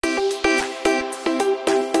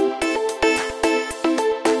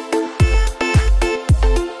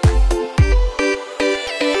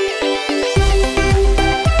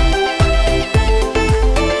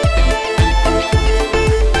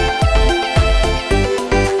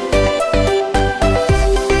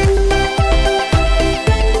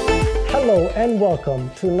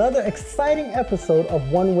welcome to another exciting episode of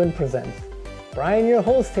OneWin Presents. Brian, your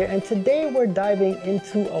host here, and today we're diving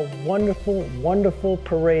into a wonderful, wonderful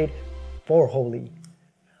parade for Holi.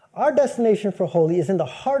 Our destination for Holi is in the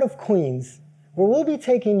heart of Queens, where we'll be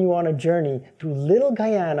taking you on a journey through Little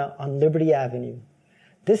Guyana on Liberty Avenue.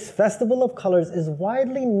 This festival of colors is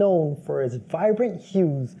widely known for its vibrant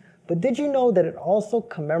hues, but did you know that it also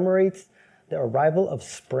commemorates the arrival of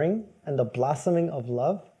spring and the blossoming of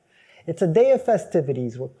love? It's a day of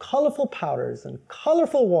festivities where colorful powders and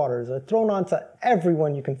colorful waters are thrown onto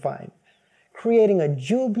everyone you can find, creating a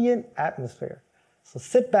jubilant atmosphere. So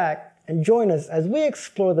sit back and join us as we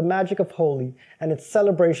explore the magic of Holi and its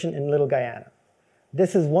celebration in Little Guyana.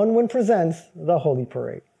 This is OneWin Presents the Holi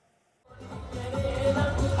Parade.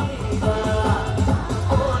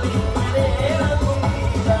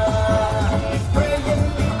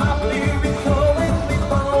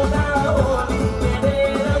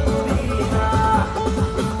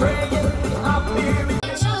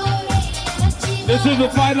 This is the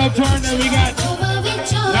final turn and we got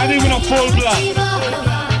not even a full block.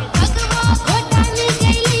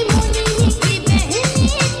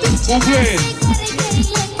 Who playing?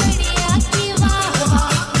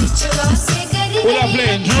 Who are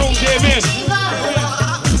playing? Drew, David.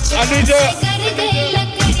 Anita.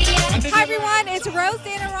 Hi everyone, it's Rose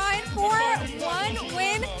Dana Ryan for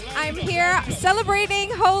OneWin. I'm here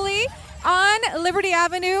celebrating Holi on Liberty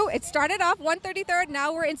Avenue. It started off 133rd,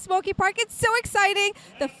 now we're in Smoky Park. It's so exciting,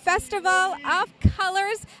 the festival of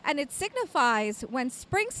colors, and it signifies when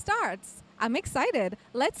spring starts. I'm excited.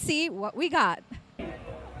 Let's see what we got.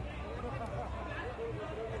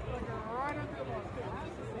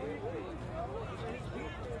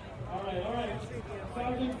 All right.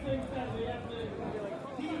 Sergeant Singh says we have to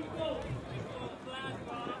keep going.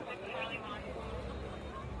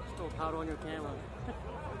 Still powder on your camera.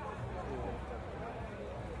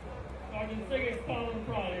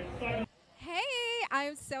 Hey,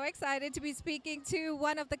 I'm so excited to be speaking to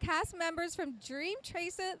one of the cast members from Dream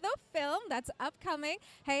Chaser, the film that's upcoming.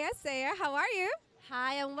 Hey, Asaya, how are you?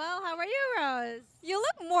 Hi, I'm well. How are you, Rose? You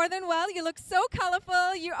look more than well. You look so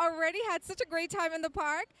colorful. You already had such a great time in the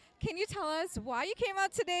park. Can you tell us why you came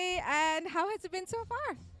out today and how has it been so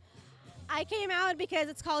far? I came out because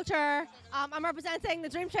it's culture. I'm representing the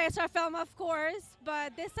Dream Chaser film, of course,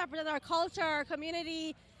 but this represents our culture, our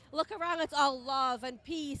community. Look around, it's all love and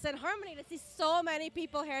peace and harmony. To see so many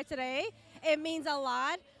people here today, it means a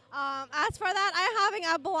lot. As for that, I'm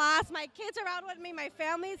having a blast. My kids are out with me, my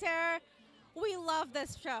family's here. We love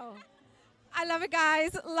this show. I love it,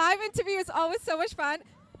 guys. Live interview is always so much fun.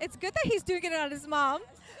 It's good that he's doing it on his mom.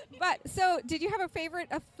 But so, did you have a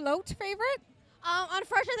float favorite?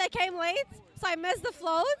 Unfortunately, they came late, so I missed the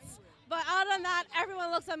floats. But other than that,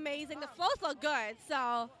 everyone looks amazing. The floats look good,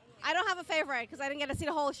 so I don't have a favorite because I didn't get to see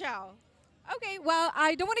the whole show. Okay, well,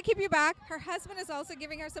 I don't want to keep you back. Her husband is also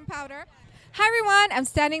giving her some powder. Hi, everyone. I'm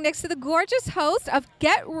standing next to the gorgeous host of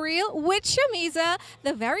Get Real with Shamiza,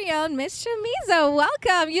 the very own Miss Shamiza.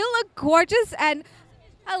 Welcome. You look gorgeous and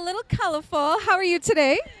a little colorful. How are you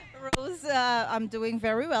today? Rose, I'm doing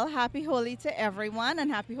very well. Happy Holi to everyone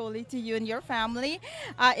and happy Holi to you and your family.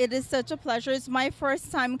 It is such a pleasure. It's my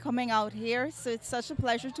first time coming out here, so it's such a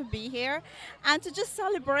pleasure to be here and to just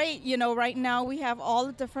celebrate. You know, right now we have all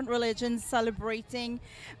the different religions celebrating.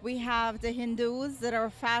 We have the Hindus that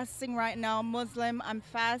are fasting right now, Muslim, I'm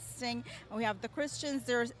fasting, and we have the Christians,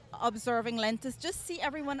 they're observing Lent. Just see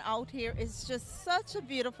everyone out here is just such a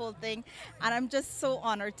beautiful thing, and I'm just so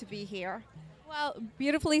honored to be here. Well,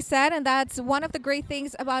 beautifully said, and that's one of the great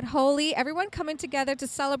things about Holi. Everyone coming together to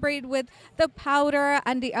celebrate with the powder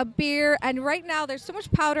and the abir, and right now there's so much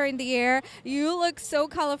powder in the air. You look so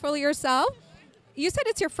colorful yourself. You said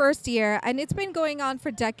it's your first year, and it's been going on for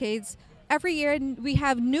decades. Every year we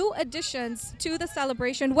have new additions to the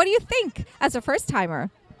celebration. What do you think as a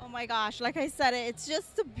first-timer? Oh my gosh, like I said, it's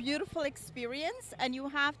just a beautiful experience and you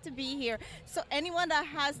have to be here. So anyone that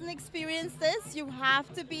hasn't experienced this, you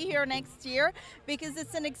have to be here next year because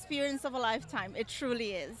it's an experience of a lifetime. It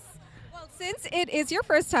truly is. Well, since it is your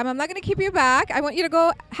first time, I'm not going to keep you back. I want you to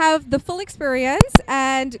go have the full experience.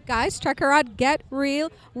 And guys, check her out, Get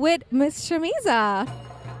Real with Miss Shamiza.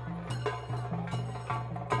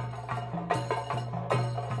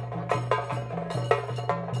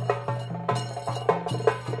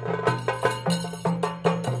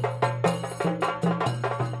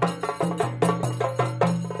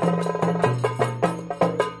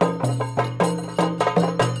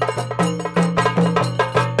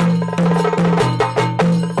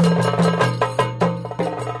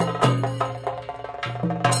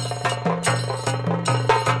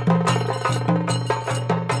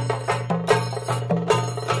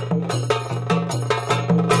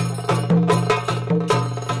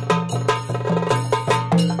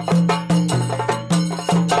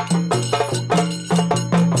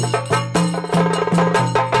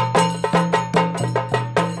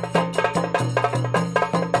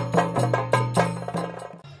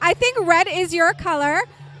 your color.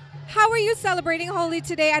 How are you celebrating Holi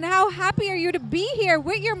today, and how happy are you to be here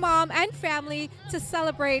with your mom and family to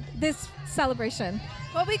celebrate this celebration?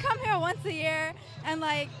 Well, we come here once a year, and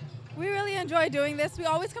like we really enjoy doing this. We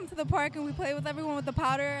always come to the park and we play with everyone with the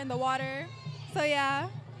powder and the water. So yeah.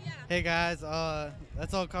 Hey guys,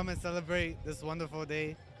 let's all come and celebrate this wonderful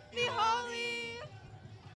day. Happy Holi!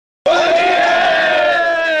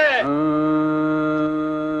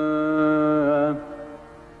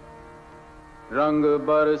 रंग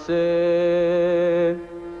बरसे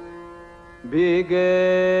भीगे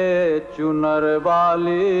चुनर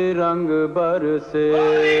वाली रंग बरसे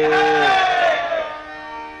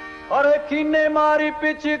और किन्ने मारी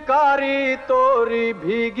पिचकारी तोरी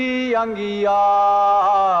भीगी अंगिया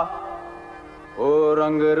ओ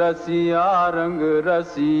रंग रसिया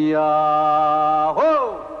हो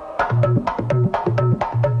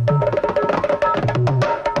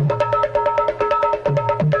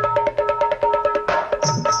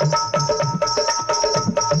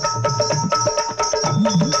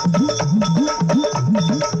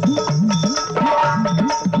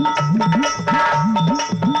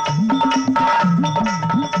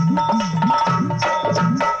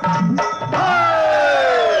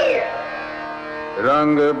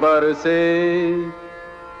रंग बरसे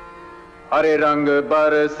अरे रंग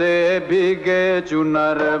बरसे भीगे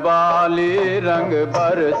चुनर वाली रंग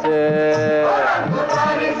बरसे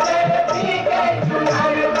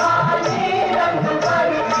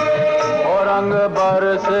और रंग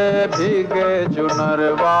बरसे भीगे चुनर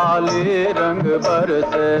वाली रंग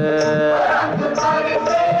बरसे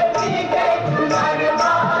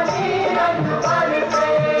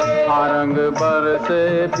रंग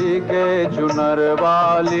बरसे भीगे चुनर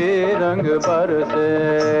वाली रंग बरसे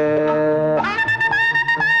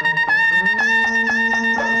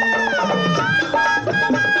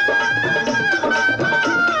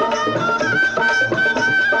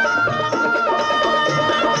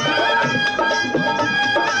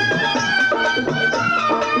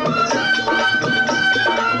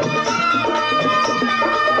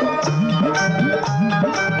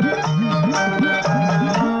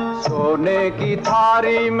सोने की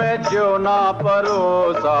थारी में ज्योना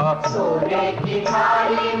परोसा सोने की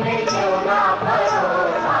थारी में ज्योना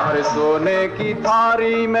परोसा अरे सोने की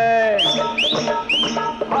थारी में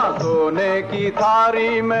हाँ सोने की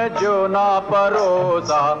थारी में ज्योना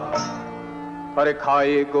परोसा अरे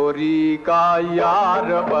खाए गोरी का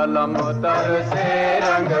यार बलम तर से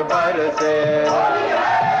रंग बरसे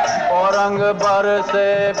और रंग बरसे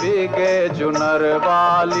भीगे चुनर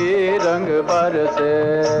वाली रंग बरसे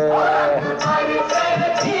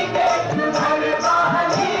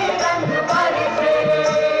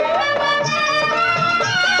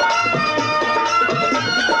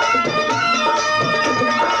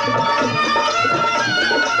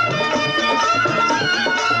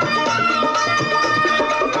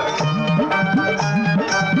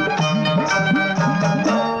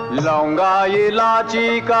लौंगा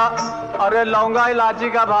इलाची का अरे लौंगा इलाची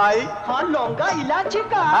का भाई हाँ लौंगा इलाची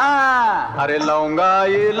का हाँ अरे लौंगा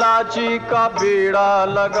इलाची का बीड़ा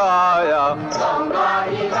लगाया लौंगा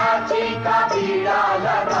इलाची का बीड़ा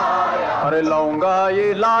लगाया अरे लौंगा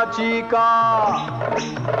इलाची का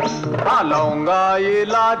हाँ लौंगा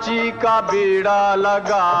इलाची का बीड़ा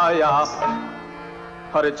लगाया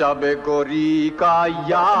हर चाबे गोरी का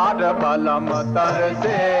यार बलम तर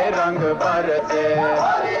से रंग बरसे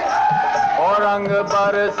और रंग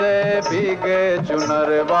बरसे भीगे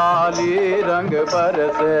चुनर वाली रंग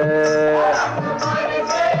बरसे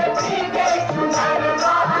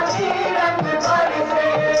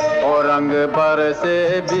और रंग बरसे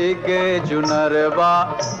भीगे चुनर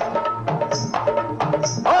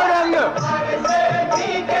और रंग बरसे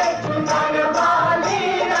भीगे चुनर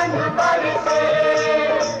वाली रंग बरसे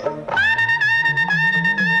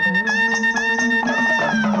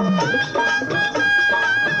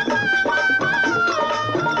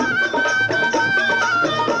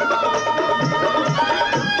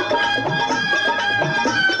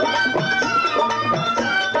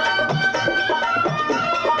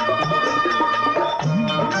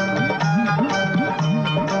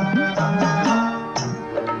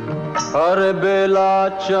हर बेला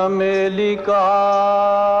चमेली का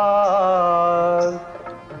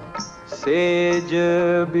सेज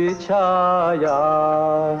बिछाया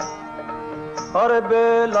हर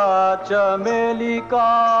बेला चमेली का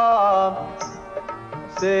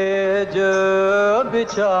सेज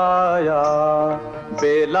बिछाया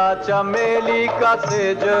बेला चमेली का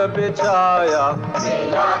सेज बिछाया,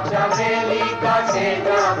 बेला चमेली का सेज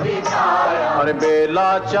बिछाया, अरे बेला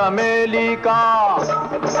चमेली का,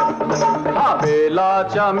 हाँ बेला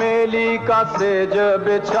चमेली का सेज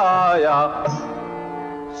बिछाया,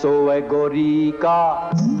 सोए गोरी का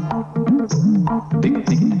दिक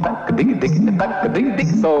दिक तक दिक दिक तक दिक दिक,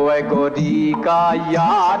 सोए गोरी का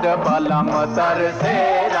याद बलम तर से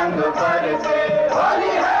रंग पर से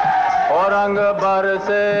होली है, और रंग बर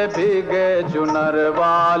से भीगे चुनर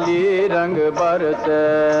वाली रंग बर से,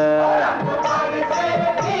 रंग बर से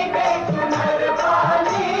भीगे चुनर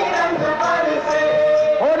वाली रंग बर से,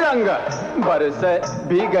 और रंग बर से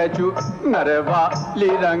भीगे चुनर वाली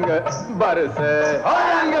रंग बर से, और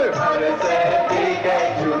रंग बर से भीगे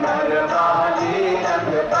चुनर वाली रंग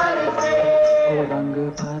बर से, ओ रंग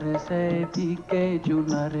भर से भीगे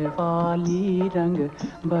चुनर वाली रंग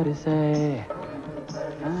बर से,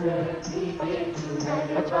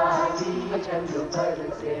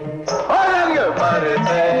 रंग बर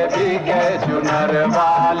से भीगे चुनर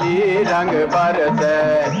वाली रंग बर से,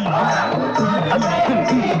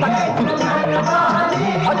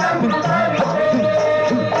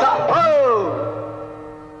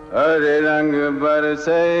 अरे रंग बर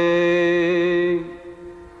से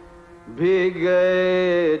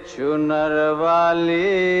भीगे चुनर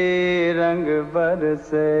वाली रंग बर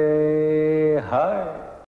से, हाय.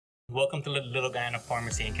 Welcome to Little Guyana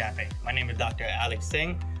Pharmacy and Cafe. My name is Dr. Alex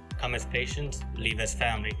Singh. Come as patients, leave as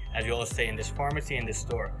family, as we all say in this pharmacy and this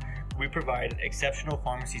store. We provide exceptional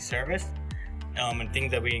pharmacy service, and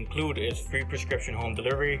things that we include is free prescription home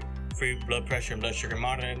delivery, free blood pressure and blood sugar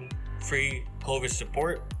monitoring, free COVID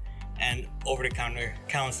support, and over-the-counter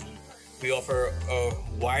counseling. We offer a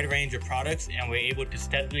wide range of products, and we're able to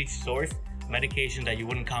steadily source medications that you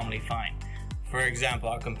wouldn't commonly find. For example,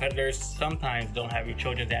 our competitors sometimes don't have your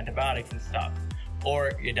children's antibiotics in stock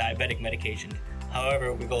or your diabetic medications.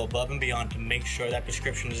 However, we go above and beyond to make sure that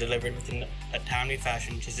prescription is delivered within a timely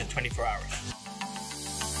fashion, just in 24 hours.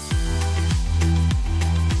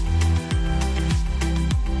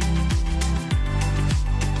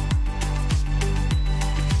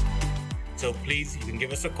 So please, you can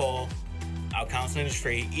give us a call. Our counseling is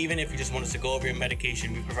free. Even if you just want us to go over your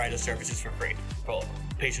medication, we provide those services for free for all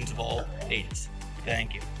patients of all ages.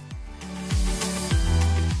 Thank you.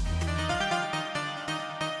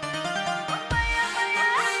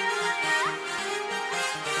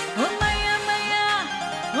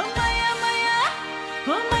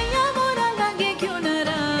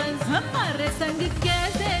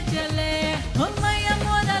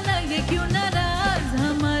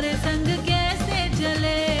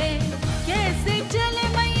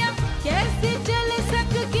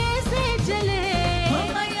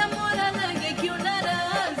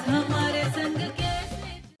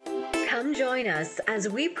 Join us as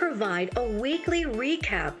we provide a weekly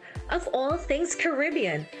recap of all things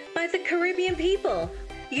Caribbean by the Caribbean people.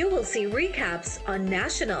 You will see recaps on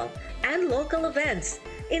national and local events,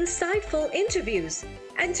 insightful interviews,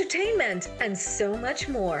 entertainment, and so much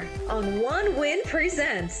more on OneWin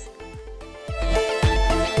Presents.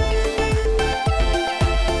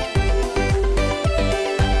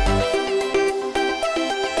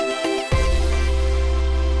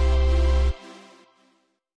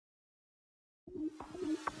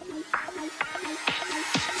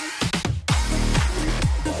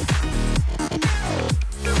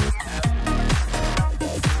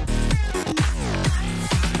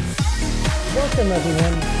 Welcome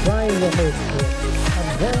everyone, Brian your host here at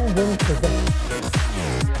OneWin Presents.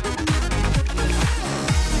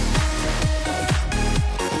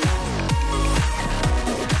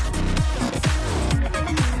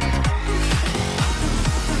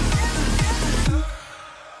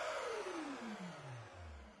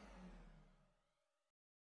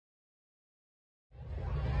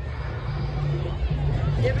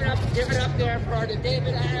 Give it up there for the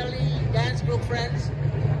David Ali Dance Group friends.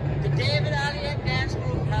 The David Ali Dance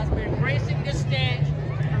Group has been gracing this stage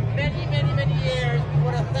for many, many, many years. We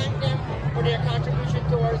want to thank them for their contribution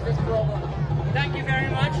towards this program. Thank you very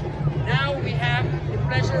much. Now we have the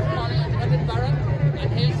pleasure of calling Evan Barrett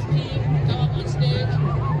and his team to come up on stage.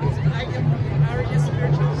 It's an item from the Area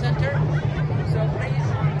Spiritual Center. So please,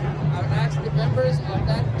 I would ask the members of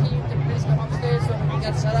that team to please come upstairs so we can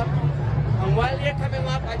get set up. And while they're coming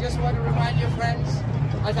up, I just want to remind you, friends,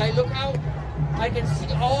 as I look out, I can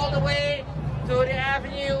see all the way to the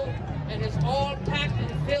avenue, and it's all packed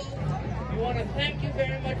and filled. I want to thank you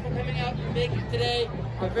very much for coming out and making today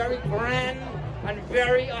a very grand and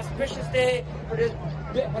very auspicious day for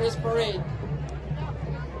this parade.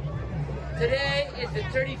 Today is the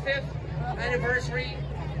 35th anniversary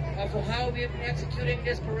of how we've been executing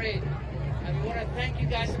this parade. And we want to thank you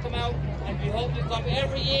guys to come out, and we hope you come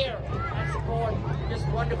every year and support this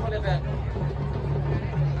wonderful event.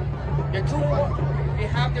 We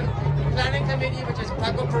have the planning committee, which is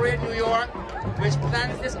Pago Parade New York, which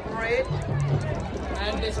plans this parade.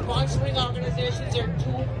 And the sponsoring organizations are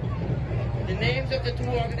two. The names of the two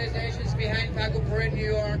organizations behind Pago Parade New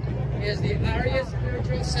York is the Arya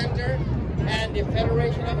Spiritual Center and the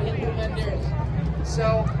Federation of Hindu Mandirs.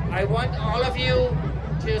 So I want all of you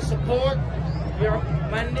to support your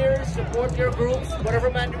mandirs, support your groups, whatever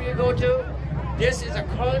mandir you go to. This is a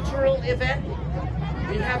cultural event.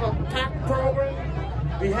 We have a packed program.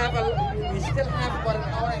 We still have about an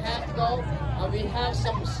hour and a half to go, and we have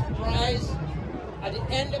some surprise at the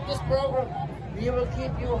end of this program. We will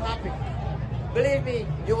keep you happy. Believe me,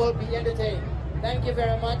 you will be entertained. Thank you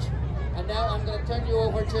very much. And now I'm going to turn you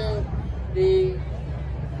over to the.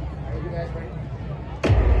 Are you guys ready?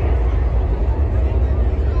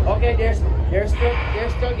 Okay, they're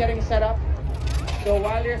still getting set up. So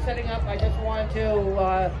while they're setting up, I just want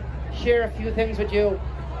to share a few things with you.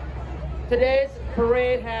 Today's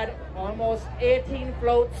parade had almost 18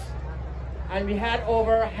 floats, and we had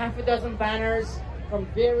over half a dozen banners from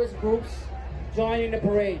various groups joining the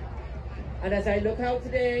parade. And as I look out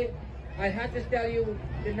today, I have to tell you,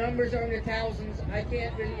 the numbers are in the thousands. I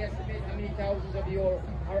can't really estimate how many thousands of you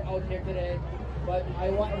are out here today. But I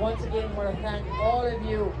once again want to thank all of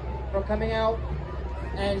you for coming out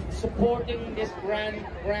and supporting this grand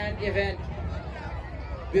event.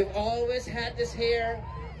 We've always had this here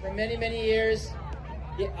for many, many years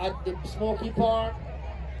at the Smoky Park,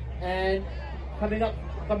 and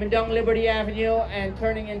coming down Liberty Avenue and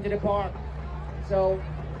turning into the park. So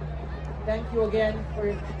thank you again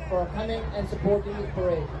for coming and supporting this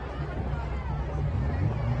parade.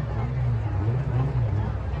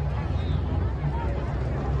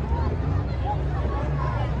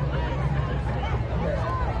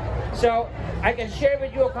 So I can share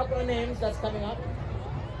with you a couple of names that's coming up.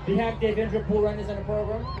 We have Devendra Puran is on the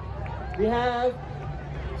program. We have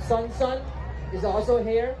Sun is also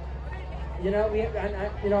here.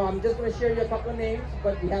 I'm just going to share you a couple of names,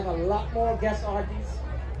 but we have a lot more guest artists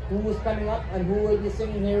who is coming up and who will be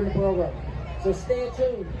singing here in the program. So stay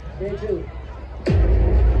tuned. Stay tuned.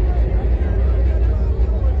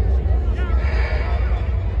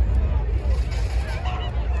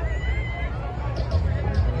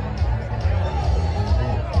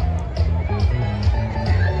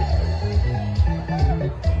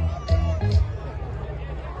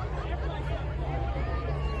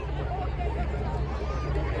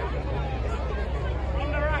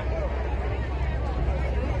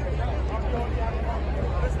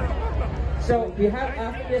 So we have,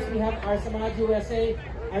 after this, we have our Samaj USA.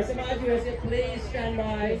 Our Samaj USA, please stand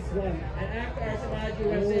by. And after our Samaj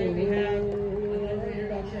USA, we have another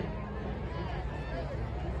introduction.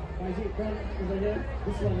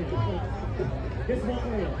 This one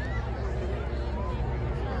here.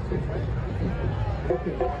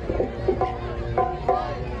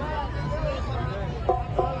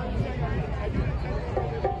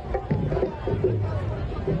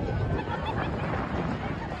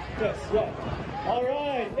 Yes, yeah. All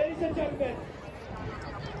right, ladies and gentlemen,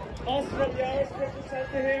 us from the Irish Spiritual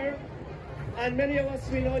Center here, and many of us,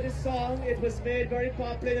 we know this song. It was made very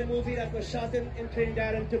popular in a movie that was shot in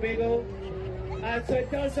Trinidad and Tobago. And so it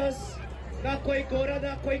tells us, na koi gora,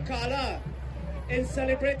 na koi kala. In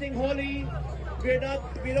celebrating Holi, we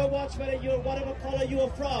don't watch whatever color you are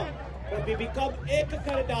from, but we become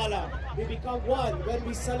ekakaradala. We become one when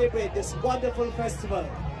we celebrate this wonderful festival.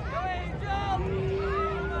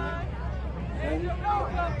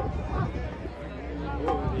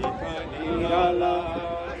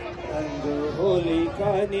 Holi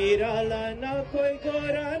ka nirala, na koi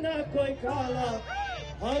gora na koi kala,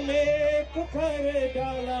 hum ek kar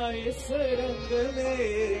dala is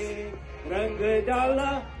rang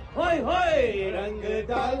dala, hoy hoy, rang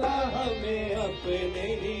dala hame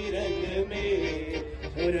apne hi rang mein,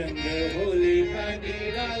 rang holi ka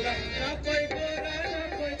nirala, na koi gora na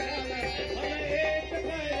koi kala, hum ek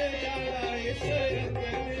kar dala is rang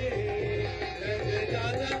mein, rang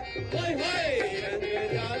dala, hoy hoy, rang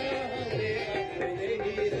dala hame apne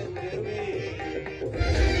hi rang mein,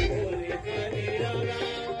 holi ka nirala.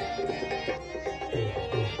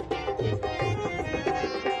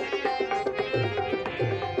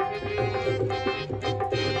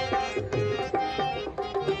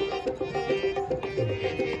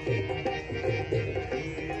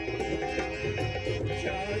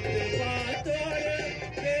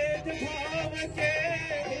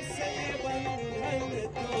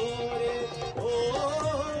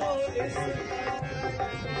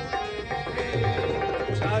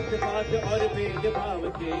 जात पात और भेदभाव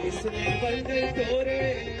के इसने बंधन तोड़े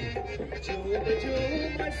झूम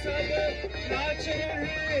झूम सब नाच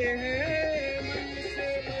रहे हैं मन से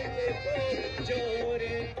मन को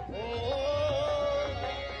जोड़े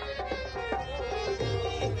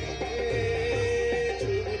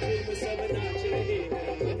झूम झूम सब नाच रहे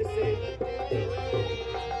हैं मन से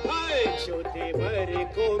छोटे बड़े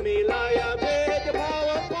को मिलाया भेदभाव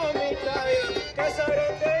को मिटाया कैसा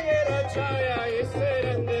रंग ये रचाया इस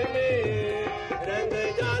रंग में रंग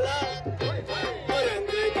डाला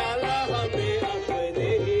हमें अपने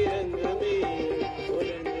ही रंग में वो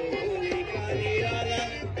रंग होली का निराला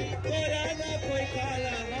वो राधा कोई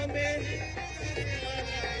काला हमें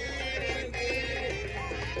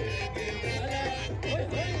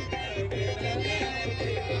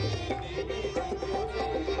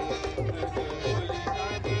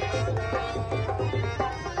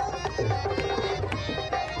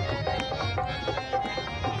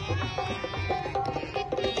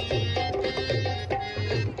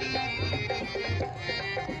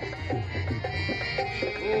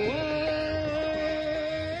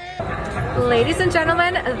Ladies and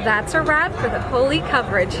gentlemen, that's a wrap for the Holi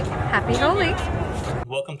coverage. Happy Holi!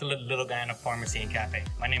 Welcome to Little Guyana Pharmacy and Cafe.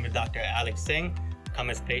 My name is Dr. Alex Singh. Come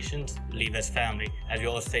as patients, leave as family, as we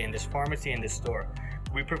all say in this pharmacy and this store.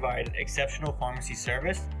 We provide exceptional pharmacy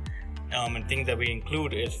service, and things that we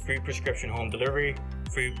include is free prescription home delivery,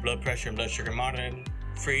 free blood pressure and blood sugar monitoring,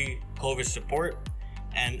 free COVID support,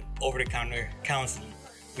 and over-the-counter counseling.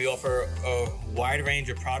 We offer a wide range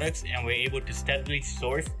of products, and we're able to steadily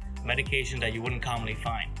source medications that you wouldn't commonly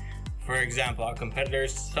find. For example, our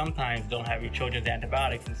competitors sometimes don't have your children's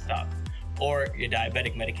antibiotics in stock or your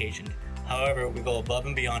diabetic medication. However, we go above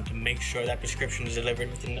and beyond to make sure that prescription is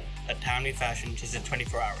delivered within a timely fashion, just in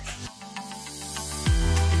 24 hours.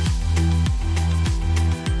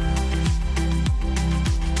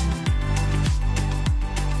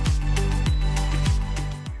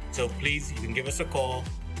 So please, you can give us a call.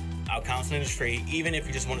 Our counseling is free. Even if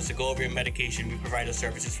you just want us to go over your medication, we provide those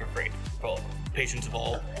services for free for patients of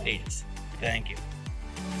all ages. Thank you.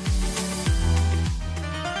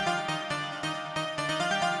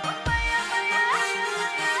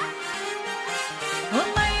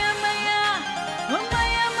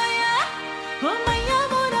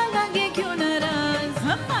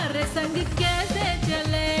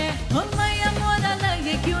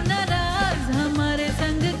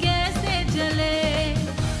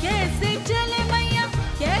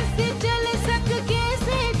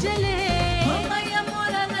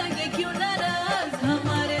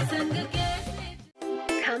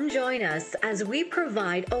 Join us as we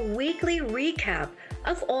provide a weekly recap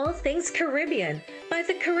of all things Caribbean by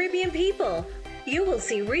the Caribbean people. You will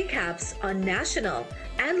see recaps on national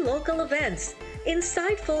and local events,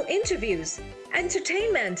 insightful interviews,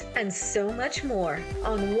 entertainment, and so much more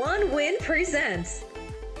on OneWin Presents.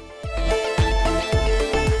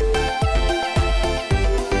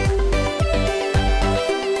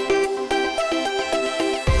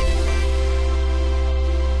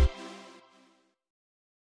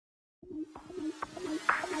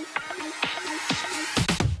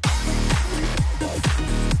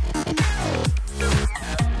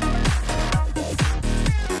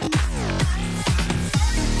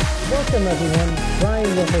 Welcome everyone,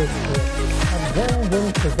 Brian your host here at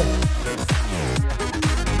OneWin Presents.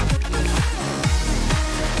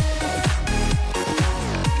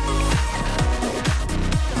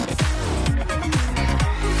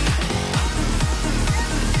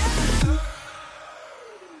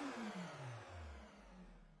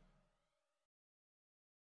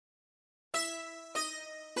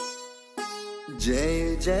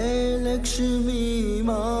 जय जय लक्ष्मी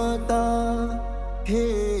माता हे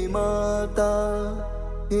माता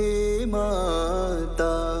हे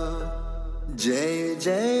माता जय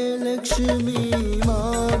जय लक्ष्मी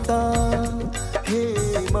माता हे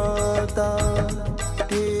माता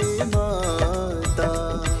हे माता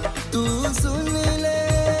तू सुन ले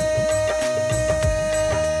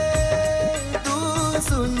तू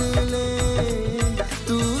सुन ले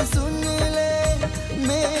तू सुन ले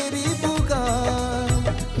मेरी पुकार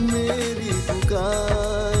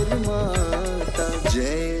माता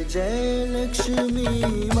जय जय लक्ष्मी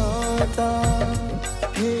माता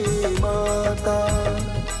हे माता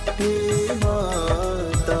हे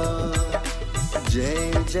माता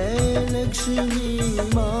जय जय लक्ष्मी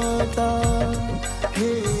माता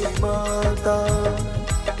हे माता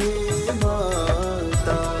हे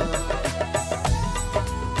माता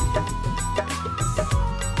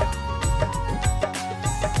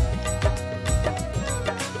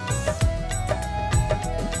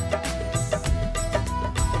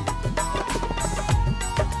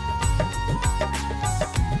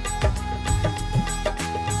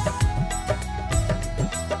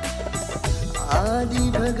आदि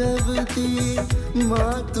भगवती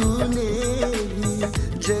माँ तूने ही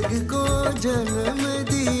जग को जन्म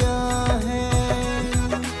दिया है।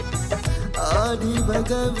 आदि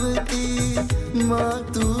भगवती माँ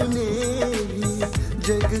तूने ही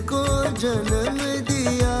जग को जन्म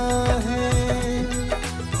दिया है।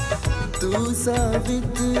 तू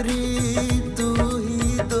सावित्री तू ही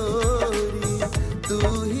दोरी तू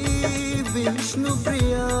ही विष्णु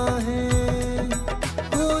प्रिया है।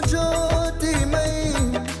 हो ज्योतिमय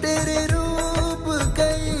तेरे रूप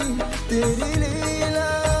कई तेरी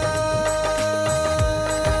लीला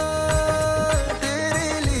तेरी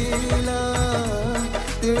लीला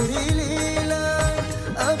तेरी लीला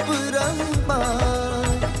अपरंपार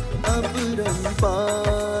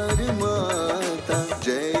माता।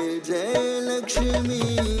 जय जय लक्ष्मी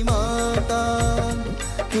माता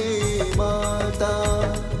हे माता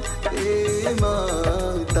हे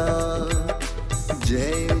माता।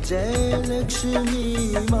 जय जय लक्ष्मी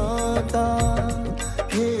माता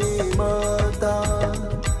हे माता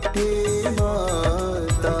हे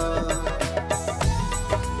माता।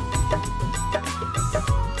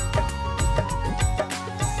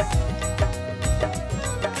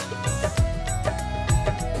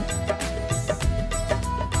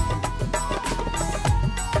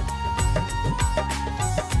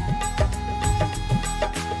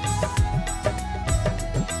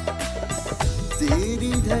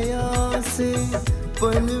 तेरी दया से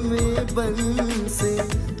पल में बन से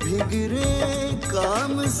भिगरे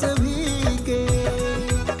काम सभी के।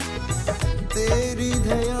 तेरी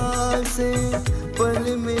दया से पल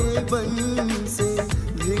में बन से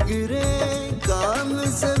भिगरे काम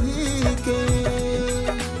सभी के।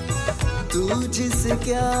 तू जिस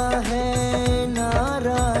क्या है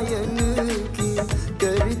नारायण की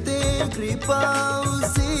करते कृपा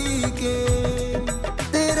उसी के।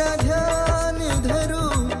 तेरा ध्यान धरू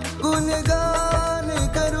गुणगान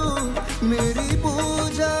करूं मेरी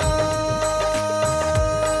पूजा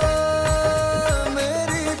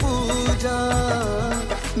मेरी पूजा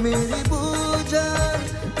मेरी पूजा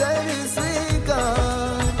कर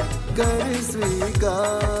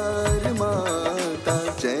स्वीकार माता।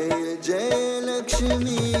 जय जय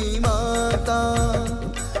लक्ष्मी माता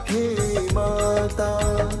हे माता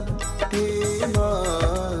हे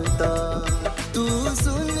माता। तू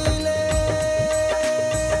सुन ले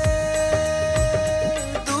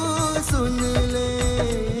तू सुन ले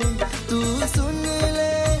तू सुन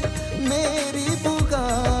ले मेरी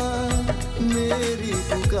पुकार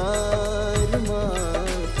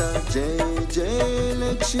माता। जय जय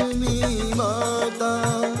लक्ष्मी माता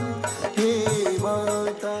हे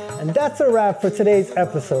माता। And that's a wrap for today's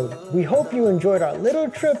episode. We hope you enjoyed our little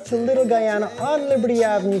trip to Little Guyana on Liberty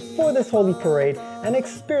Avenue for this Holi parade and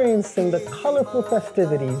experiencing the colorful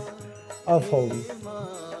festivities of Holi.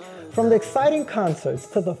 From the exciting concerts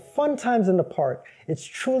to the fun times in the park, it's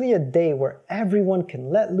truly a day where everyone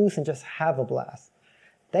can let loose and just have a blast.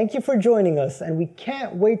 Thank you for joining us, and we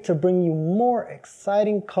can't wait to bring you more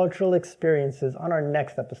exciting cultural experiences on our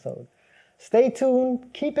next episode. Stay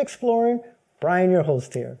tuned, keep exploring. Brian, your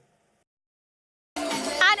host here.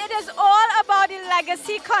 And it is all about the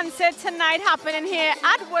legacy concert tonight happening here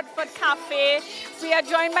at Woodford Cafe. We are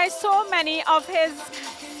joined by so many of his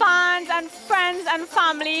fans and friends and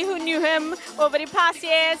family who knew him over the past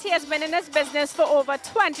years. He has been in this business for over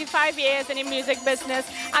 25 years in the music business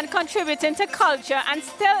and contributing to culture and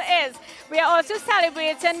still is. We are also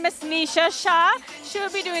celebrating Miss Nisha Shah. She will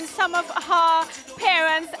be doing some of her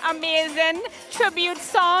parents' amazing tribute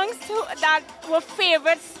songs that were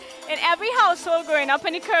favorites in every household growing up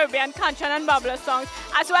in the Caribbean, country and bubbler songs,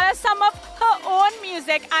 as well as some of her own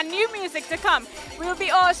music and new music to come. We will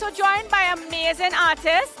be also joined by amazing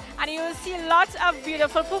artists, and you will see lots of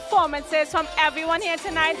beautiful performances from everyone here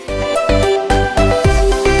tonight.